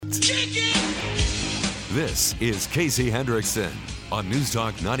This is Casey Hendrickson on News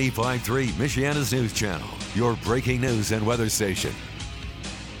Talk 95.3, Michiana's news channel, your breaking news and weather station.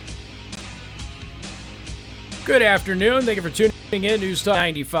 Good afternoon. Thank you for tuning in. News Talk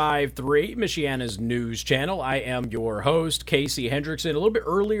 95.3, Michiana's news channel. I am your host, Casey Hendrickson. A little bit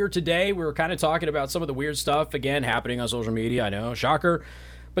earlier today, we were kind of talking about some of the weird stuff, again, happening on social media. I know, shocker.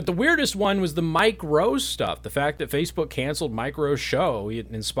 But the weirdest one was the Mike Rose stuff. The fact that Facebook canceled Mike Rose's show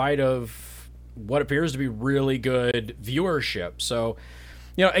in spite of what appears to be really good viewership. So,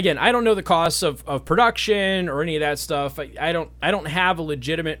 you know, again, I don't know the costs of production or any of that stuff. I don't have a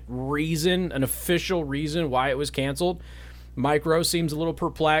legitimate reason, an official reason why it was canceled. Mike Rose seems a little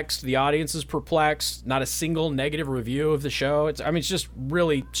perplexed. The audience is perplexed. Not a single negative review of the show. It's just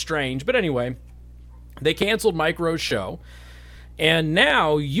really strange. But anyway, they canceled Mike Rose's show. And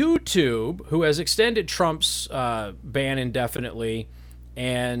now YouTube, who has extended Trump's ban indefinitely,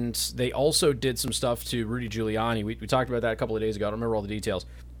 and they also did some stuff to Rudy Giuliani. We talked about that a couple of days ago. I don't remember all the details.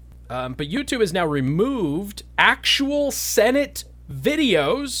 But YouTube has now removed actual Senate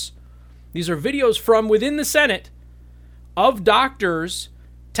videos. These are videos from within the Senate of doctors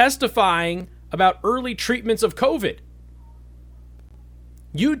testifying about early treatments of COVID.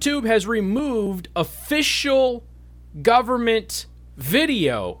 YouTube has removed official government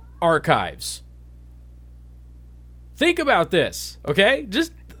video archives. Think about this, okay?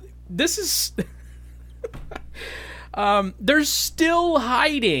 This is... they're still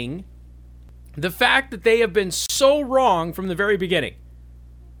hiding the fact that they have been so wrong from the very beginning.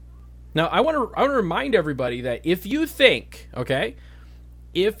 Now, I want to remind everybody that if you think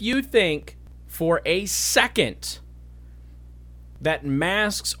for a second that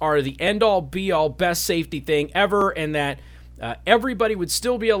masks are the end-all, be-all, best safety thing ever, and that everybody would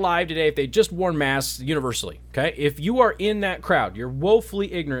still be alive today if they just wore masks universally, okay? If you are in that crowd, you're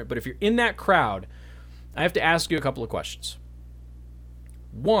woefully ignorant, but if you're in that crowd, I have to ask you a couple of questions.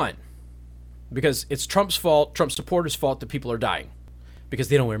 One, because it's Trump's fault, Trump supporters' fault that people are dying because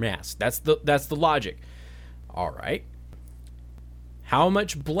they don't wear masks. That's the logic. All right. How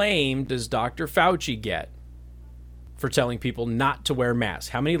much blame does Dr. Fauci get for telling people not to wear masks?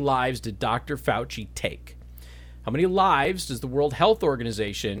 How many lives did Dr. Fauci take? How many lives does the World Health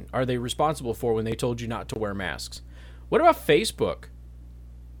Organization are they responsible for when they told you not to wear masks? What about Facebook?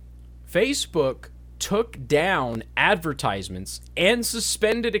 Facebook took down advertisements and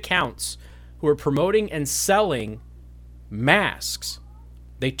suspended accounts who are promoting and selling masks.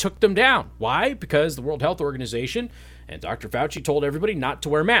 They took them down. Why? Because the World Health Organization and Dr. Fauci told everybody not to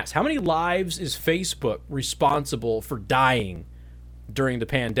wear masks. How many lives is Facebook responsible for dying during the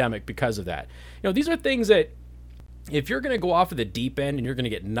pandemic because of that? You know, these are things that if you're going to go off of the deep end and you're going to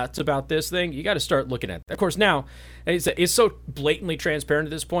get nuts about this thing, you got to start looking at it. Of course, now, it's so blatantly transparent at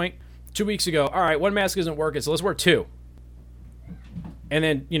this point. 2 weeks ago, all right, one mask isn't working, so let's wear two. And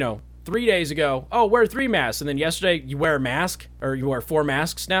then, 3 days ago, oh, wear 3 masks. And then yesterday, you wear a mask, or you wear 4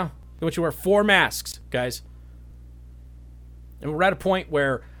 masks now? You want you to wear 4 masks, guys. And we're at a point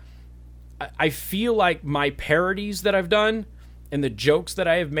where I feel like my parodies that I've done and the jokes that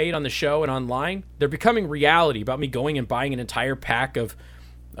I have made on the show and online, they're becoming reality about me going and buying an entire pack of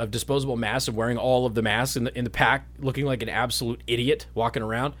disposable masks and wearing all of the masks in the pack, looking like an absolute idiot walking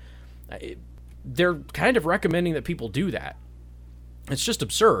around. They're kind of recommending that people do that. It's just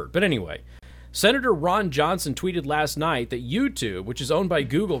absurd. But anyway, Senator Ron Johnson tweeted last night that YouTube, which is owned by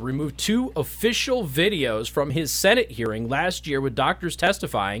Google, removed 2 official videos from his Senate hearing last year with doctors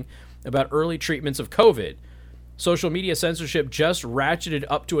testifying about early treatments of COVID. Social media censorship just ratcheted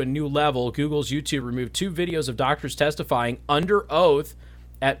up to a new level. Google's YouTube removed 2 videos of doctors testifying under oath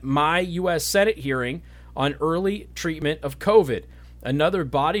at my U.S. Senate hearing on early treatment of COVID. Another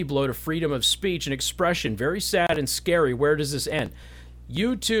body blow to freedom of speech and expression. Very sad and scary. Where does this end?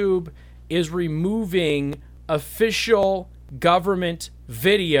 YouTube is removing official government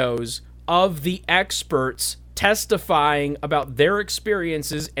videos of the experts testifying about their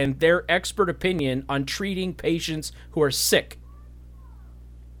experiences and their expert opinion on treating patients who are sick.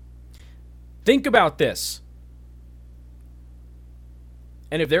 Think about this.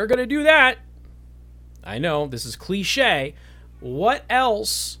 And if they're going to do that, I know this is cliche, what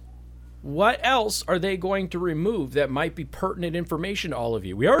else are they going to remove that might be pertinent information to all of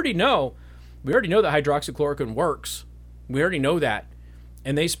you? We already know that hydroxychloroquine works. We already know that.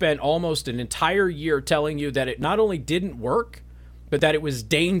 And they spent almost an entire year telling you that it not only didn't work, but that it was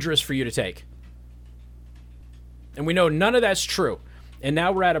dangerous for you to take. And we know none of that's true. And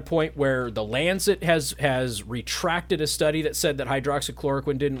now we're at a point where the Lancet has retracted a study that said that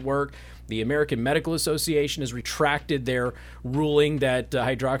hydroxychloroquine didn't work. The American Medical Association has retracted their ruling that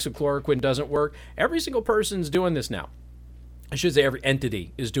hydroxychloroquine doesn't work. Every single person's doing this now. I should say every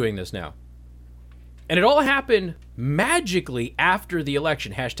entity is doing this now. And it all happened magically after the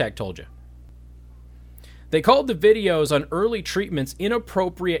election. Hashtag told you. They called the videos on early treatments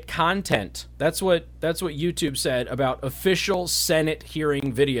inappropriate content. That's what YouTube said about official Senate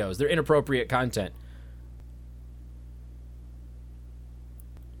hearing videos. They're inappropriate content.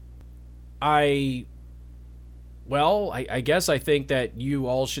 I guess I think that you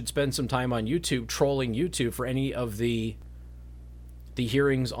all should spend some time on YouTube trolling YouTube for any of the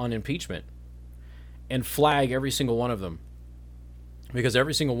hearings on impeachment and flag every single one of them, because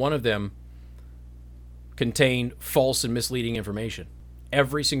every single one of them contain false and misleading information.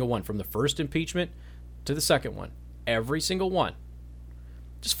 Every single one, from the first impeachment to the second one. Every single one.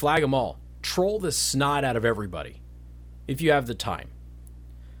 Just flag them all. Troll the snot out of everybody if you have the time.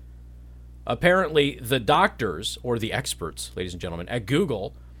 Apparently, the doctors, or the experts, ladies and gentlemen, at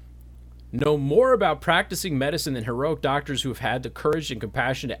Google know more about practicing medicine than heroic doctors who have had the courage and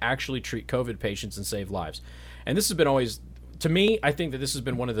compassion to actually treat COVID patients and save lives. And this has been always, to me, I think that this has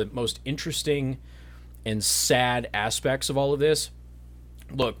been one of the most interesting and sad aspects of all of this.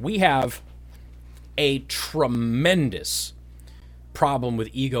 Look, we have a tremendous problem with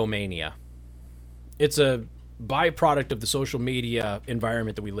egomania. It's a byproduct of the social media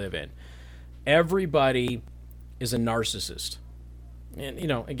environment that we live in. Everybody is a narcissist. And, you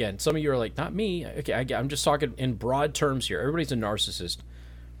know, again, some of you are like, not me. Okay, I'm just talking in broad terms here. Everybody's a narcissist.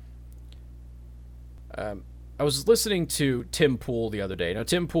 I was listening to Tim Pool the other day. Now,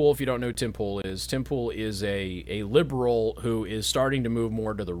 Tim Pool, if you don't know who Tim Pool is a liberal who is starting to move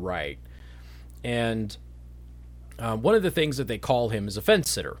more to the right. And one of the things that they call him is a fence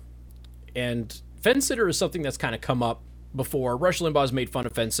sitter. And fence sitter is something that's kind of come up before. Rush Limbaugh's made fun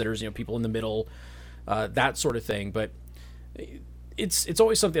of fence sitters, you know, people in the middle, that sort of thing. But it's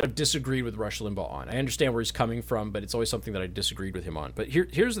always something I've disagreed with Rush Limbaugh on. I understand where he's coming from, but it's always something that I disagreed with him on. But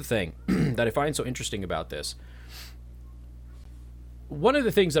here's the thing that I find so interesting about this. One of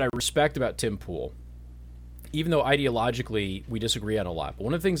the things that I respect about Tim Pool, even though ideologically we disagree on a lot, but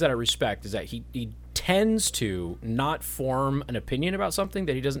one of the things that I respect is that he tends to not form an opinion about something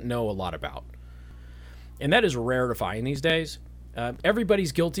that he doesn't know a lot about. And that is rare to find these days.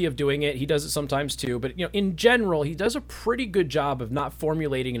 Everybody's guilty of doing it. He does it sometimes too. But, you know, in general, he does a pretty good job of not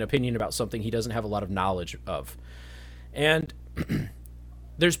formulating an opinion about something he doesn't have a lot of knowledge of. And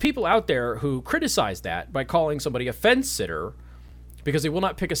there's people out there who criticize that by calling somebody a fence sitter because they will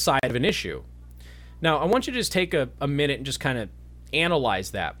not pick a side of an issue. Now, I want you to just take a minute and just kind of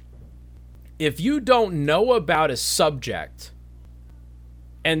analyze that. If you don't know about a subject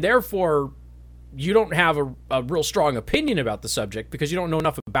and therefore you don't have a real strong opinion about the subject because you don't know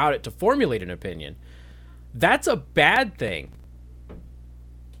enough about it to formulate an opinion, that's a bad thing.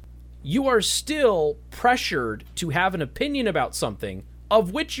 You are still pressured to have an opinion about something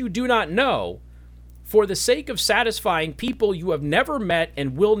of which you do not know for the sake of satisfying people you have never met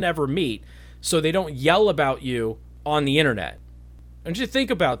and will never meet so they don't yell about you on the internet. And just think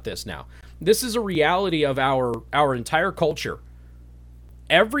about this now. This is a reality of our entire culture.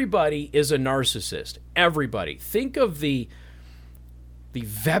 Everybody is a narcissist. Everybody. Think of the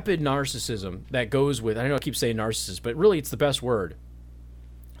vapid narcissism that goes with, I know I keep saying narcissist, but really it's the best word.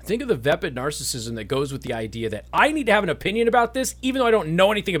 Think of the vapid narcissism that goes with the idea that I need to have an opinion about this even though I don't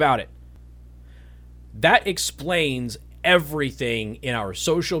know anything about it. That explains everything in our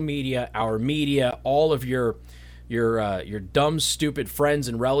social media, our media, all of your dumb, stupid friends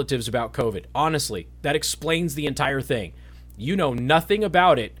and relatives about COVID. Honestly, that explains the entire thing. You know nothing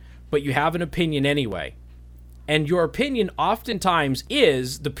about it, but you have an opinion anyway. And your opinion oftentimes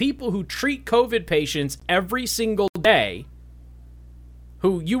is the people who treat COVID patients every single day,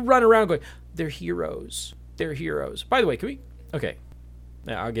 who you run around going, they're heroes. They're heroes. By the way, can we? Okay.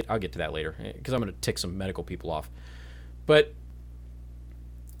 I'll get to that later because I'm going to tick some medical people off. But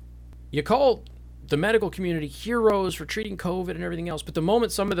you call the medical community heroes for treating COVID and everything else, but the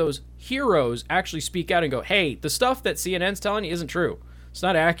moment some of those heroes actually speak out and go, hey, the stuff that CNN's telling you isn't true. It's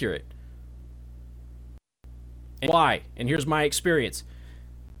not accurate. And why? And here's my experience.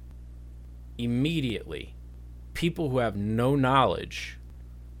 Immediately, people who have no knowledge,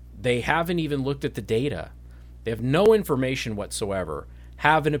 they haven't even looked at the data, they have no information whatsoever,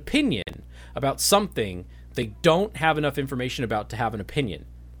 have an opinion about something they don't have enough information about to have an opinion.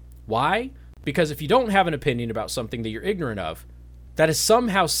 Why? Because if you don't have an opinion about something that you're ignorant of, that is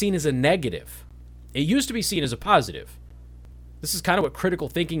somehow seen as a negative. It used to be seen as a positive. This is kind of what critical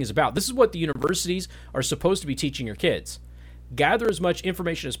thinking is about. This is what the universities are supposed to be teaching your kids. Gather as much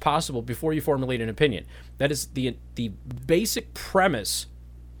information as possible before you formulate an opinion. That is the basic premise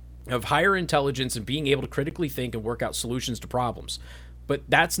of higher intelligence and being able to critically think and work out solutions to problems. But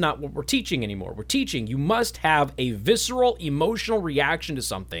that's not what we're teaching anymore. We're teaching you must have a visceral, emotional reaction to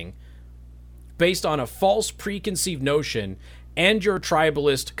something based on a false preconceived notion and your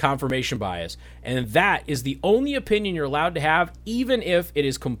tribalist confirmation bias. And that is the only opinion you're allowed to have, even if it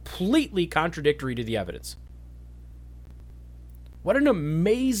is completely contradictory to the evidence. What an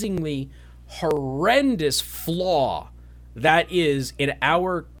amazingly horrendous flaw that is in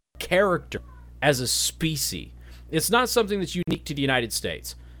our character as a species. It's not something that's unique to the United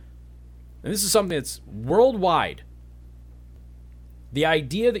States. And this is something that's worldwide. The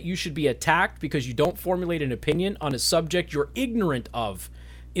idea that you should be attacked because you don't formulate an opinion on a subject you're ignorant of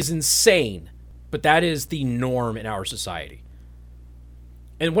is insane. But that is the norm in our society.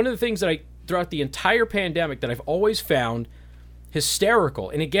 And one of the things that throughout the entire pandemic that I've always found hysterical,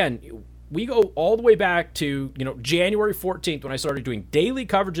 and again, we go all the way back to, January 14th when I started doing daily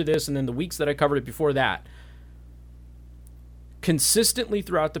coverage of this, and then the weeks that I covered it before that. Consistently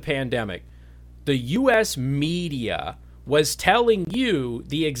throughout the pandemic, the U.S. media was telling you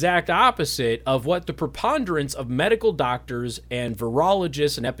the exact opposite of what the preponderance of medical doctors and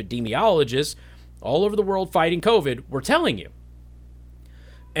virologists and epidemiologists all over the world fighting COVID were telling you.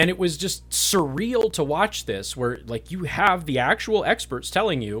 And it was just surreal to watch this, where you have the actual experts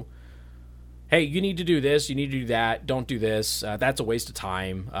telling you, hey, you need to do this, you need to do that, don't do this, that's a waste of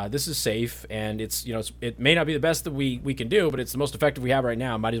time, this is safe, and it may not be the best that we can do, but it's the most effective we have right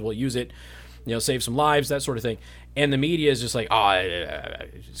now, might as well use it, save some lives, that sort of thing. And the media is just like,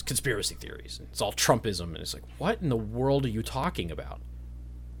 it's conspiracy theories, it's all Trumpism, and it's like, what in the world are you talking about?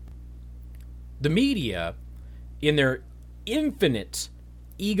 The media, in their infinite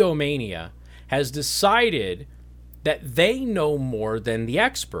egomania, has decided that they know more than the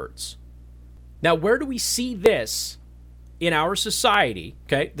experts. Now, where do we see this in our society?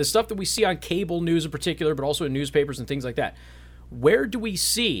 Okay, the stuff that we see on cable news in particular, but also in newspapers and things like that. Where do we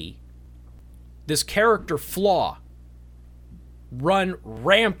see this character flaw run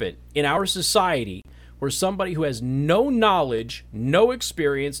rampant in our society, where somebody who has no knowledge, no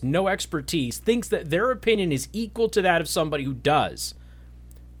experience, no expertise thinks that their opinion is equal to that of somebody who does?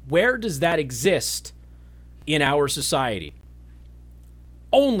 Where does that exist in our society?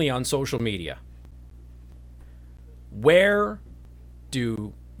 Only on social media. Where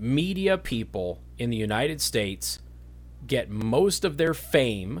do media people in the United States get most of their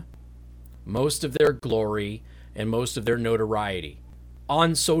fame, most of their glory, and most of their notoriety?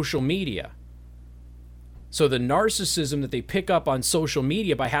 On social media. So the narcissism that they pick up on social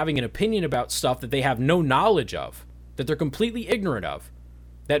media by having an opinion about stuff that they have no knowledge of, that they're completely ignorant of,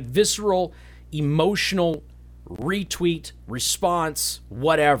 that visceral, emotional retweet, response,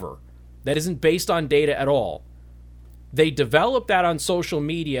 whatever, that isn't based on data at all. They develop that on social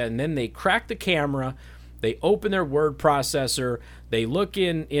media, and then they crack the camera, they open their word processor, they look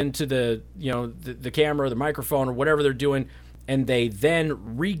into the camera or the microphone or whatever they're doing, and they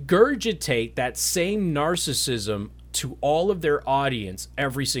then regurgitate that same narcissism to all of their audience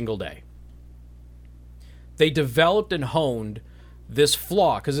every single day. They developed and honed this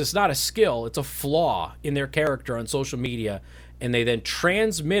flaw, because it's not a skill, it's a flaw in their character on social media, and they then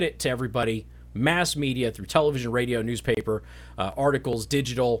transmit it to everybody, mass media, through television, radio, newspaper, articles,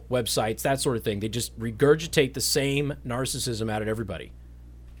 digital, websites, that sort of thing. They just regurgitate the same narcissism out at everybody.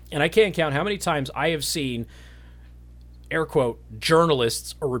 And I can't count how many times I have seen, air quote,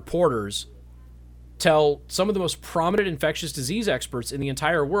 journalists or reporters tell some of the most prominent infectious disease experts in the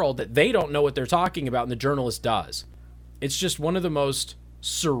entire world that they don't know what they're talking about, and the journalist does. It's just one of the most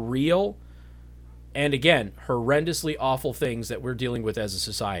surreal and, again, horrendously awful things that we're dealing with as a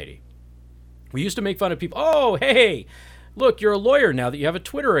society. We used to make fun of people. Oh, hey, look, you're a lawyer now that you have a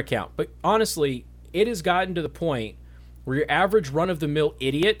Twitter account. But honestly, it has gotten to the point where your average run-of-the-mill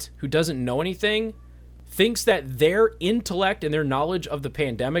idiot who doesn't know anything thinks that their intellect and their knowledge of the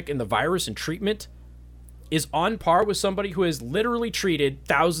pandemic and the virus and treatment is on par with somebody who has literally treated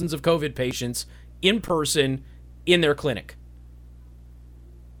thousands of COVID patients in person in their clinic.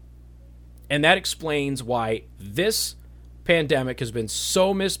 And that explains why this pandemic has been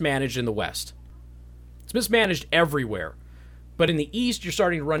so mismanaged in the West. It's mismanaged everywhere. But in the East, you're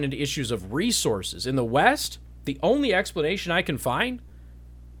starting to run into issues of resources. In the West, the only explanation I can find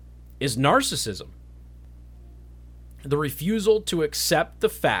is narcissism. The refusal to accept the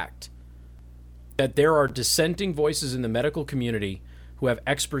fact that there are dissenting voices in the medical community who have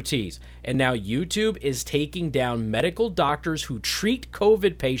expertise. And now YouTube is taking down medical doctors who treat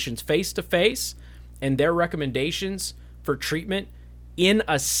COVID patients face to face and their recommendations for treatment in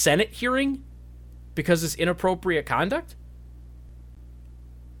a Senate hearing because it's inappropriate conduct.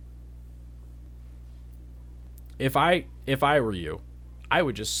 If I were you, I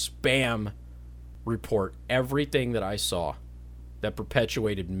would just spam report everything that I saw that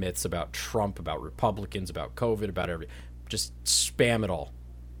perpetuated myths about Trump, about Republicans, about COVID, about everything. Just spam it all.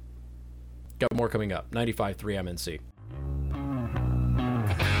 Got more coming up. 95.3 MNC.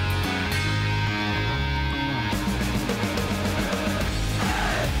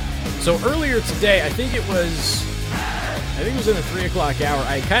 So earlier today, I think it was in the 3 o'clock hour,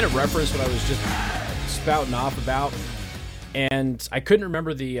 I kind of referenced what I was just spouting off about. And I couldn't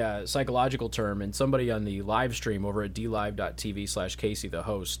remember the psychological term, and somebody on the live stream over at dlive.tv/Casey, the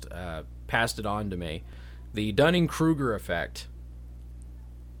host, passed it on to me. The Dunning-Kruger effect.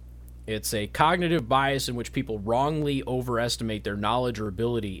 It's a cognitive bias in which people wrongly overestimate their knowledge or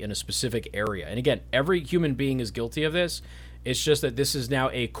ability in a specific area. And again, every human being is guilty of this. It's just that this is now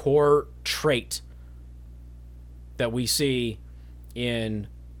a core trait that we see in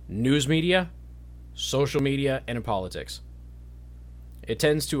news media, social media, and in politics. It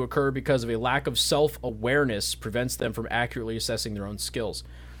tends to occur because of a lack of self-awareness prevents them from accurately assessing their own skills.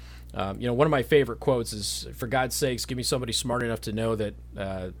 One of my favorite quotes is, "For God's sakes, give me somebody smart enough to know that,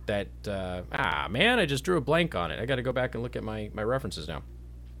 I just drew a blank on it. I got to go back and look at my references now.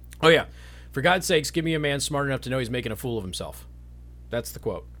 Oh, yeah. For God's sakes, give me a man smart enough to know he's making a fool of himself." That's the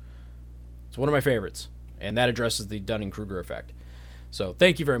quote. It's one of my favorites, and that addresses the Dunning-Kruger effect. So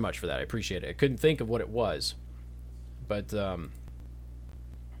thank you very much for that. I appreciate it. I couldn't think of what it was, but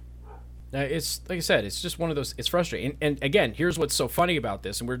it's like I said, it's just one of those. It's frustrating. And again, here's what's so funny about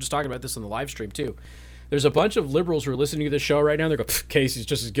this, and we were just talking about this on the live stream too. There's a bunch of liberals who are listening to this show right now. They're going, "Casey's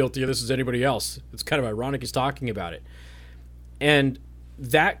just as guilty of this as anybody else." It's kind of ironic he's talking about it, and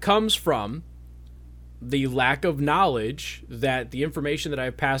that comes from the lack of knowledge that the information that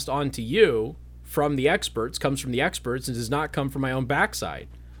I've passed on to you from the experts comes from the experts and does not come from my own backside.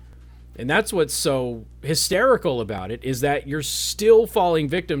 And that's what's so hysterical about it, is that you're still falling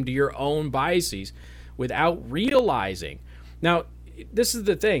victim to your own biases without realizing. Now, this is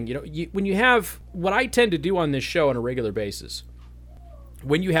the thing, when you have what I tend to do on this show on a regular basis,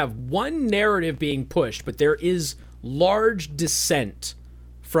 when you have one narrative being pushed, but there is large dissent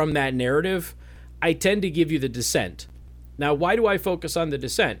from that narrative, I tend to give you the dissent. Now, why do I focus on the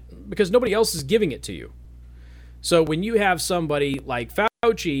dissent? Because nobody else is giving it to you. So when you have somebody like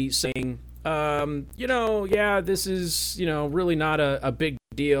Fauci saying, this is, really not a big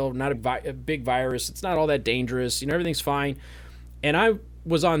deal, not a big virus, it's not all that dangerous, everything's fine. And I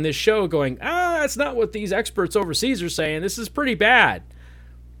was on this show going, that's not what these experts overseas are saying, this is pretty bad.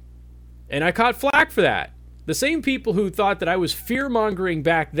 And I caught flack for that. The same people who thought that I was fear-mongering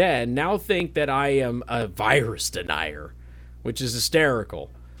back then now think that I am a virus denier, which is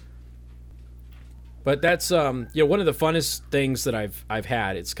hysterical. But that's one of the funnest things that I've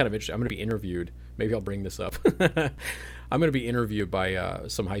had. It's kind of interesting. I'm going to be interviewed. Maybe I'll bring this up. I'm going to be interviewed by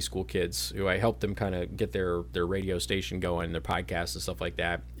some high school kids who I helped them kind of get their radio station going, their podcasts and stuff like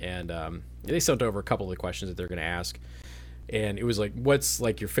that. And they sent over a couple of the questions that they're going to ask. And it was like, what's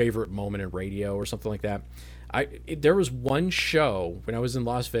like your favorite moment in radio or something like that? There was one show when I was in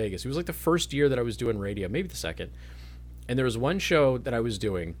Las Vegas. It was like the first year that I was doing radio, maybe the second. And there was one show that I was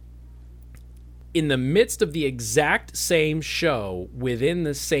doing. In the midst of the exact same show, within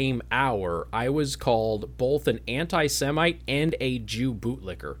the same hour, I was called both an anti-Semite and a Jew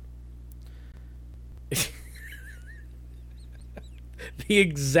bootlicker. The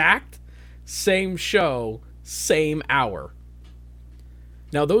exact same show, same hour.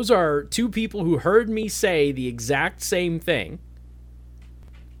 Now, those are two people who heard me say the exact same thing,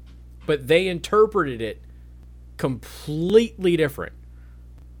 but they interpreted it completely different.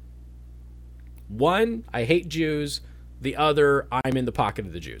 One, I hate Jews. The other, I'm in the pocket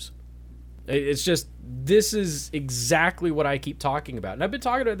of the Jews. It's just, this is exactly what I keep talking about. And I've been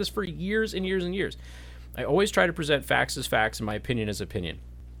talking about this for years and years and years. I always try to present facts as facts and my opinion as opinion.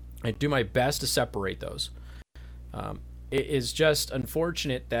 I do my best to separate those. It is just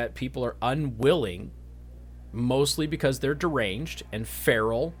unfortunate that people are unwilling, mostly because they're deranged and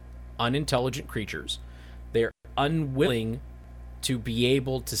feral, unintelligent creatures. They're unwilling to be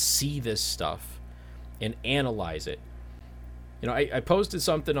able to see this stuff and analyze it. I posted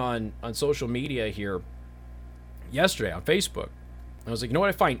something on social media here yesterday on Facebook. I was like, what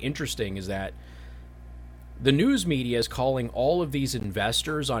I find interesting is that The news media is calling all of these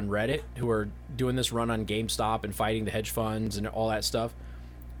investors on Reddit who are doing this run on GameStop and fighting the hedge funds and all that stuff.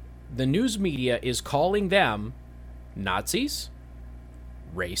 The news media is calling them Nazis,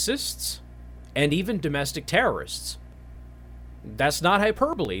 racists, and even domestic terrorists. That's not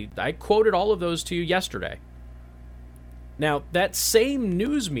hyperbole. I quoted all of those to you yesterday. Now, that same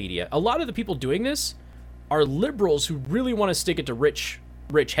news media, a lot of the people doing this are liberals who really want to stick it to rich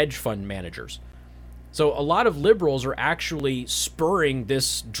hedge fund managers. So a lot of liberals are actually spurring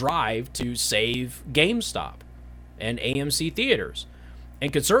this drive to save GameStop and AMC theaters.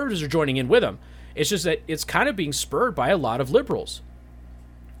 And conservatives are joining in with them. It's just that it's kind of being spurred by a lot of liberals.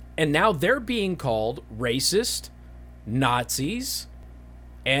 And now they're being called racist, Nazis,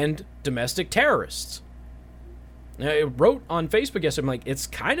 and domestic terrorists. Now, I wrote on Facebook yesterday, I'm like, it's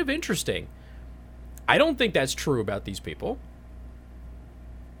kind of interesting. I don't think that's true about these people.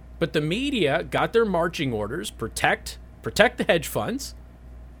 But the media got their marching orders, protect the hedge funds,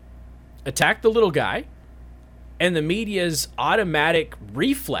 attack the little guy, and the media's automatic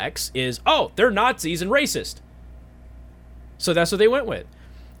reflex is, oh, they're Nazis and racist. So that's what they went with.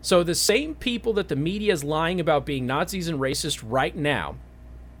 So the same people that the media is lying about being Nazis and racist right now,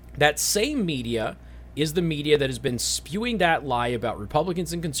 that same media is the media that has been spewing that lie about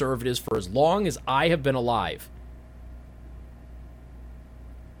Republicans and conservatives for as long as I have been alive.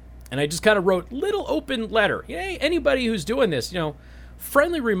 And I just kind of wrote little open letter. Hey, anybody who's doing this,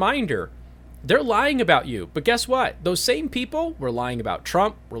 friendly reminder, they're lying about you. But guess what? Those same people were lying about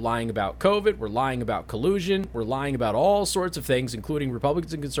Trump, were lying about COVID, were lying about collusion, were lying about all sorts of things, including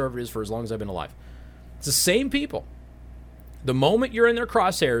Republicans and conservatives for as long as I've been alive. It's the same people. The moment you're in their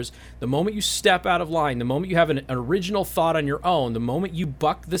crosshairs, the moment you step out of line, the moment you have an original thought on your own, the moment you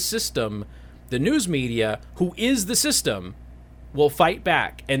buck the system, the news media, who is the system, will fight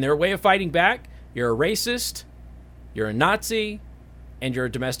back. And their way of fighting back, you're a racist, you're a Nazi, and you're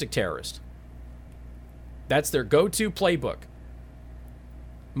a domestic terrorist. That's their go-to playbook.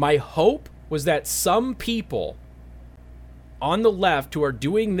 My hope was that some people on the left who are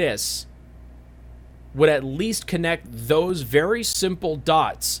doing this would at least connect those very simple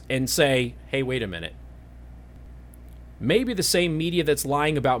dots and say, hey, wait a minute. Maybe the same media that's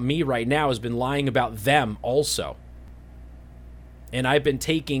lying about me right now has been lying about them also. And I've been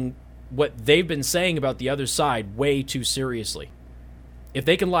taking what they've been saying about the other side way too seriously. If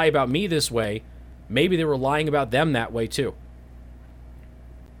they can lie about me this way, maybe they were lying about them that way too.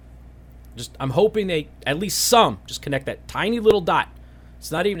 I'm hoping they, at least some, just connect that tiny little dot.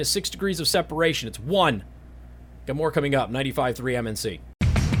 It's not even a 6 degrees of separation. It's 1. Got more coming up. 95.3 MNC.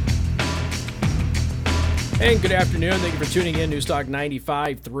 And good afternoon. Thank you for tuning in. News Talk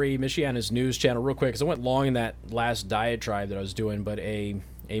 95.3, Michiana's news channel. Real quick, because I went long in that last diatribe that I was doing, but a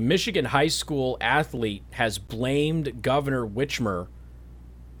Michigan high school athlete has blamed Governor Whitmer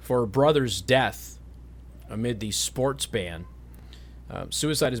for her brother's death amid the sports ban.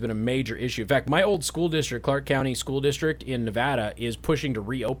 Suicide has been a major issue. In fact, my old school district, Clark County School District in Nevada, is pushing to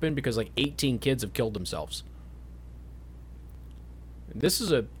reopen because 18 kids have killed themselves.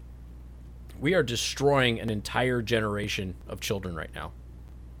 We are destroying an entire generation of children right now.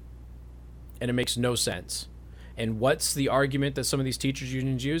 And it makes no sense. And what's the argument that some of these teachers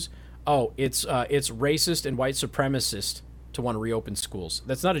unions use? Oh, it's racist and white supremacist to want to reopen schools.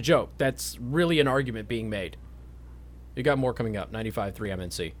 That's not a joke. That's really an argument being made. You got more coming up. 95.3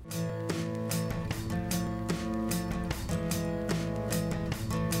 MNC.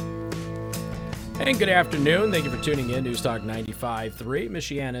 And good afternoon. Thank you for tuning in. News Talk 95.3,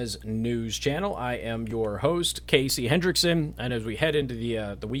 Michiana's news channel. I am your host, Casey Hendrickson. And as we head into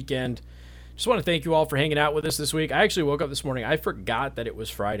the weekend, just want to thank you all for hanging out with us this week. I actually woke up this morning. I forgot that it was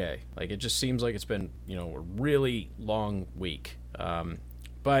Friday. It just seems like it's been, a really long week.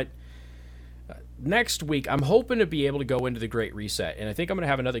 But next week, I'm hoping to be able to go into the Great Reset. And I think I'm going to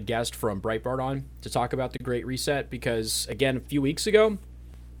have another guest from Breitbart on to talk about the Great Reset because, again, a few weeks ago,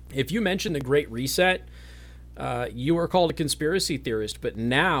 if you mentioned the Great Reset, you were called a conspiracy theorist. But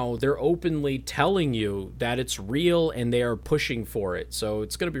now they're openly telling you that it's real and they are pushing for it. So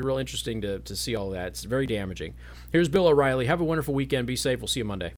it's going to be real interesting to see all that. It's very damaging. Here's Bill O'Reilly. Have a wonderful weekend. Be safe. We'll see you Monday.